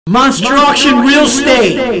Monster Auction Real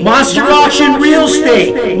Estate. Monster Auction Real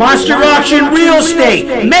Estate. Monster Auction Real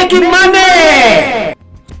Estate. Making money!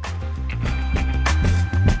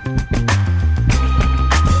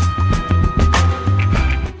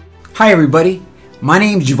 Hi everybody, my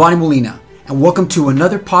name is Giovanni Molina and welcome to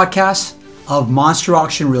another podcast of Monster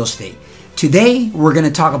Auction Real Estate. Today we're going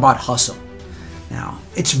to talk about hustle. Now,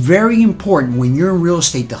 it's very important when you're in real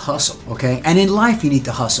estate to hustle, okay? And in life you need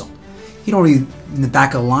to hustle. You don't need in the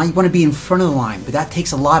back of the line, you want to be in front of the line, but that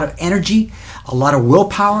takes a lot of energy, a lot of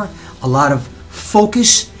willpower, a lot of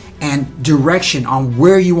focus and direction on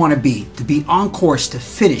where you want to be on course, to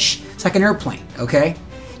finish. It's like an airplane, okay?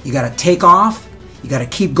 You got to take off, you got to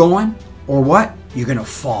keep going, or what? You're going to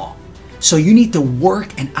fall. So you need to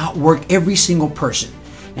work and outwork every single person.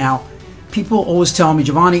 Now, people always tell me,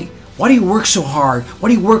 Giovanni, why do you work so hard? Why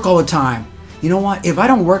do you work all the time? You know what? If I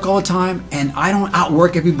don't work all the time and I don't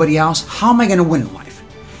outwork everybody else, how am I going to win in life?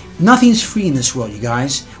 Nothing's free in this world, you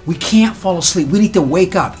guys. We can't fall asleep. We need to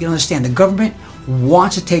wake up. You understand? The government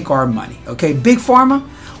wants to take our money, okay? Big Pharma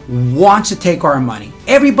wants to take our money.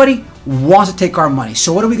 Everybody wants to take our money.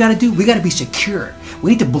 So what do we got to do? We got to be secure.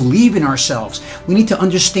 We need to believe in ourselves. We need to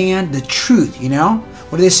understand the truth, you know?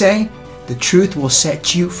 What do they say? The truth will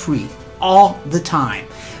set you free all the time.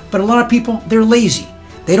 But a lot of people, they're lazy.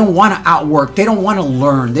 They don't want to outwork. They don't want to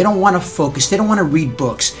learn. They don't want to focus. They don't want to read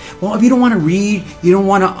books. Well, if you don't want to read, you don't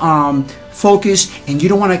want to focus, and you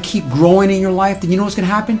don't want to keep growing in your life, then you know what's going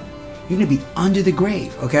to happen? You're going to be under the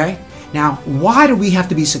grave, okay? Now, why do we have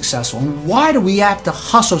to be successful? And why do we have to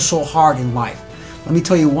hustle so hard in life? Let me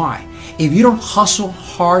tell you why. If you don't hustle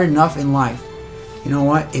hard enough in life, you know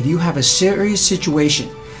what? If you have a serious situation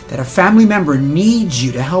that a family member needs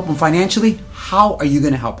you to help them financially, how are you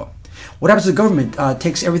going to help them? What happens if the government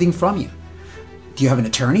takes everything from you? Do you have an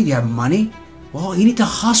attorney? Do you have money? Well, you need to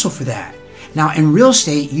hustle for that. Now, in real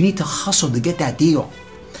estate, you need to hustle to get that deal.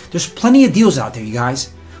 There's plenty of deals out there, you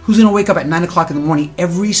guys. Who's going to wake up at 9 o'clock in the morning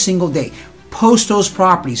every single day? Post those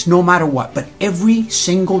properties no matter what, but every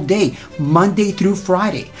single day, Monday through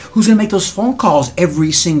Friday. Who's going to make those phone calls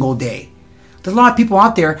every single day? There's a lot of people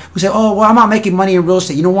out there who say, oh, well, I'm not making money in real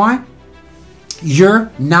estate. You know why?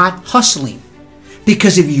 You're not hustling.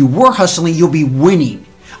 Because if you were hustling, you'll be winning.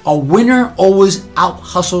 A winner always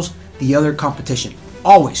out-hustles the other competition.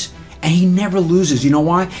 Always. And he never loses. You know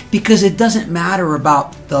why? Because it doesn't matter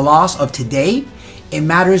about the loss of today. It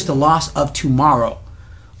matters the loss of tomorrow.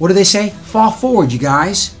 What do they say? Fall forward, you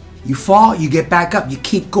guys. You fall, you get back up. You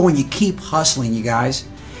keep going. You keep hustling, you guys.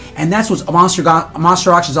 And that's what Monster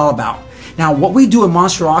Auction is all about. Now, what we do in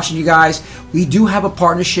Monster Auction, you guys, we do have a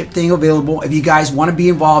partnership thing available. If you guys want to be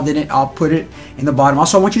involved in it, I'll put it in the bottom.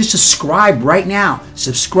 Also, I want you to subscribe right now.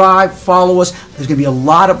 Subscribe, follow us. There's going to be a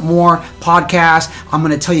lot of more podcasts. I'm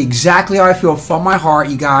going to tell you exactly how I feel from my heart,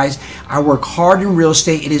 you guys. I work hard in real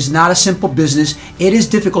estate. It is not a simple business. It is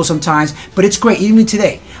difficult sometimes, but it's great. Even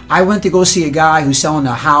today, I went to go see a guy who's selling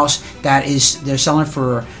a house they're selling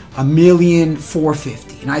for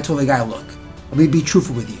 $1,450,000. And I told the guy, look, let me be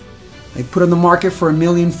truthful with you. They put on the market for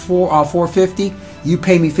 $1,450,000. You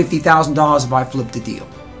pay me $50,000 if I flip the deal.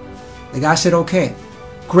 The guy said, okay.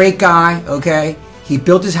 Great guy, okay. He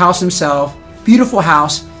built his house himself. Beautiful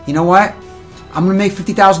house. You know what? I'm going to make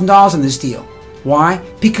 $50,000 on this deal. Why?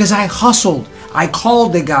 Because I hustled. I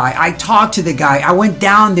called the guy. I talked to the guy. I went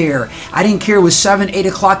down there. I didn't care it was 7, 8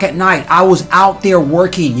 o'clock at night. I was out there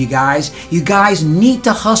working, you guys. You guys need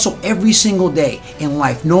to hustle every single day in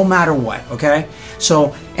life, no matter what, okay?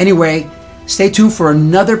 So anyway, stay tuned for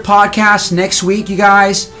another podcast next week, you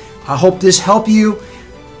guys. I hope this helped you.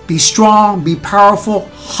 Be strong, be powerful,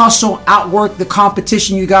 hustle, outwork the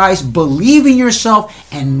competition, you guys. Believe in yourself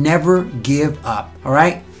and never give up, all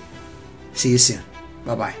right? See you soon.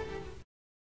 Bye-bye.